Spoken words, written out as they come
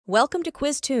Welcome to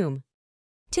Quiz Tomb.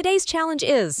 Today's challenge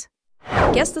is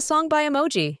guess the song by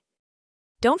Emoji.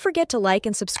 Don't forget to like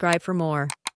and subscribe for more.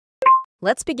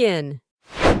 Let's begin.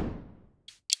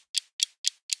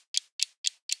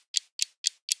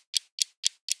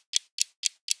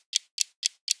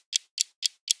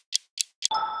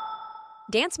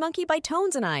 Dance Monkey by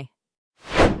Tones and I.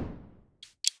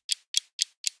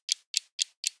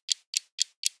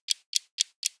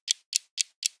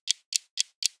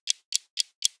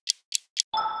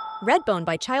 Redbone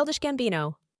by Childish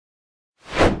Gambino.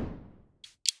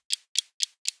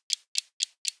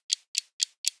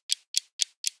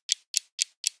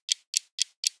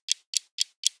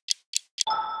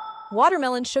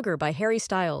 Watermelon Sugar by Harry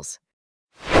Styles.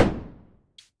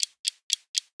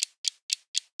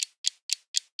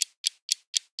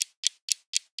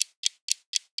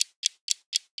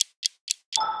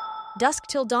 Dusk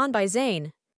Till Dawn by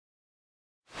Zayn.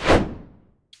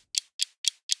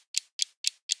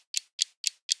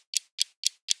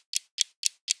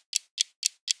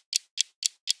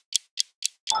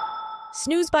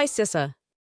 Snooze by Sissa.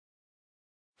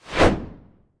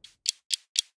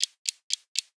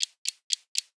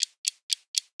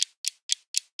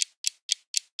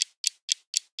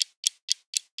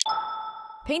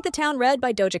 Paint the Town Red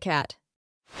by Doja Cat.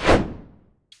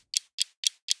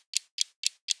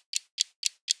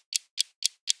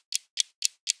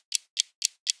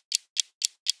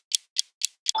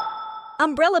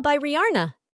 Umbrella by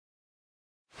Rihanna.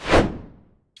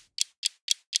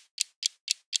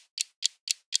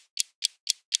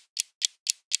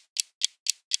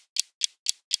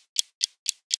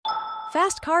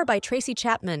 Fast Car by Tracy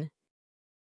Chapman.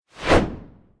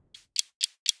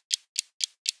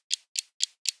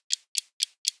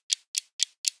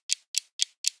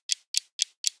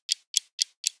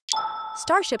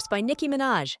 Starships by Nicki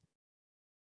Minaj.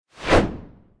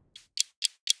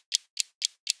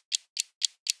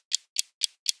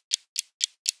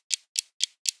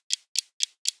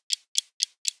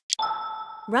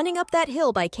 Running Up That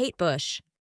Hill by Kate Bush.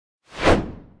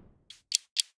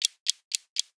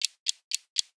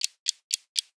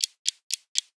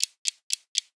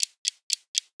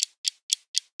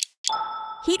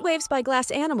 Heat Waves by Glass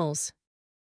Animals.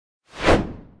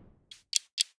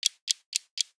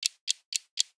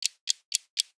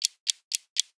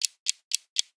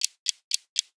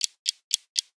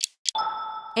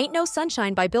 Ain't No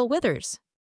Sunshine by Bill Withers.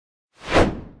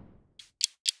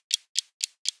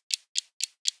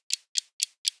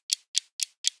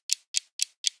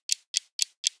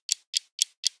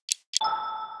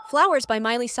 Flowers by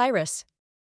Miley Cyrus.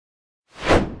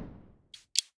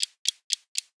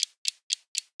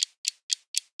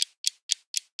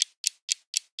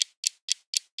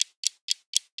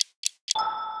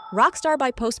 Rockstar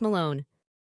by Post Malone.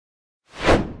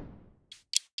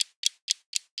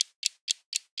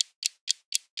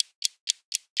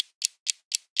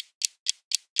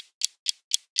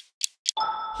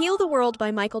 Heal the World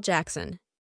by Michael Jackson.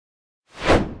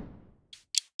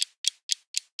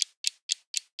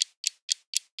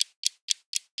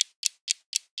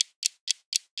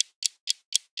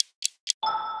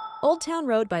 Old Town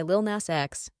Road by Lil Nas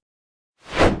X.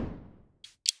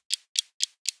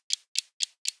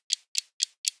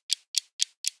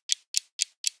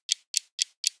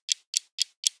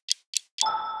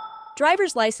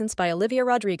 Driver's License by Olivia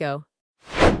Rodrigo.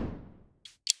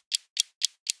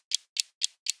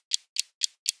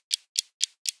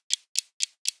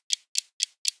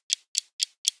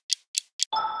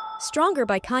 Stronger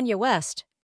by Kanye West.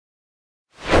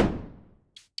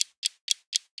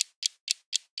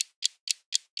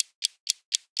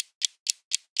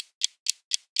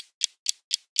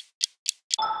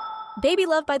 Baby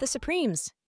Love by The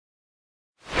Supremes.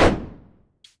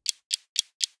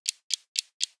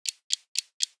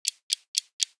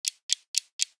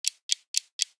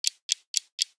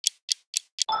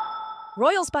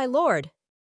 Royals by Lorde.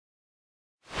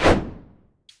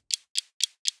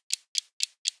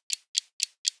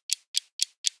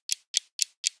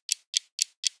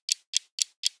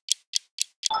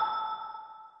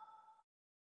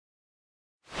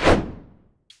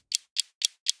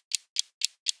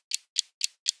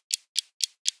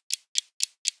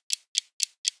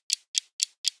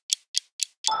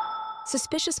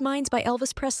 Suspicious Minds by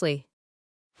Elvis Presley.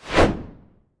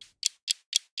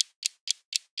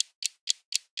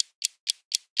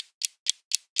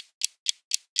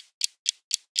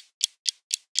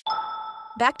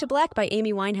 Back to Black by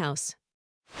Amy Winehouse.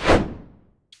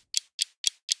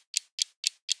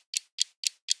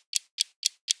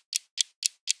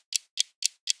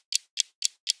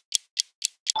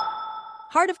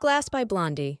 Heart of Glass by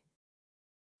Blondie.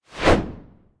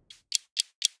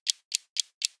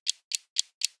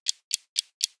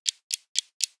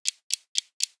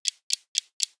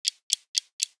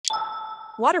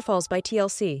 Waterfalls by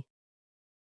TLC.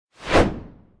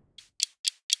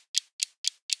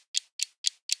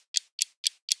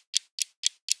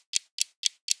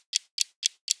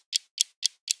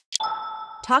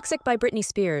 Toxic by Britney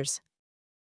Spears.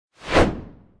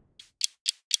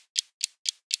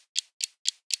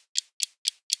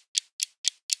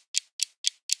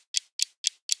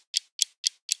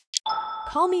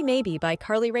 Call Me Maybe by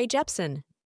Carly Rae Jepsen.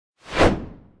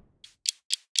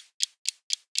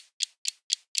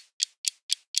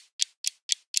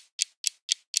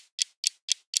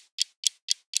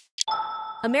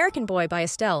 American Boy by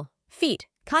Estelle. Feat.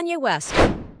 Kanye West.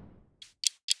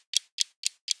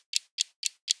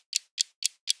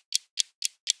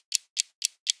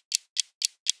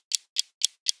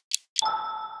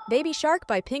 Baby Shark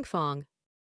by Pink Fong.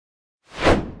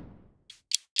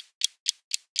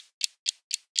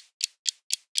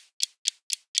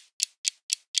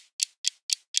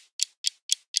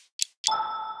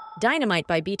 Dynamite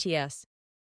by BTS.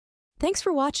 Thanks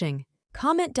for watching.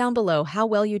 Comment down below how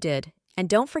well you did, and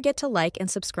don't forget to like and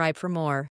subscribe for more.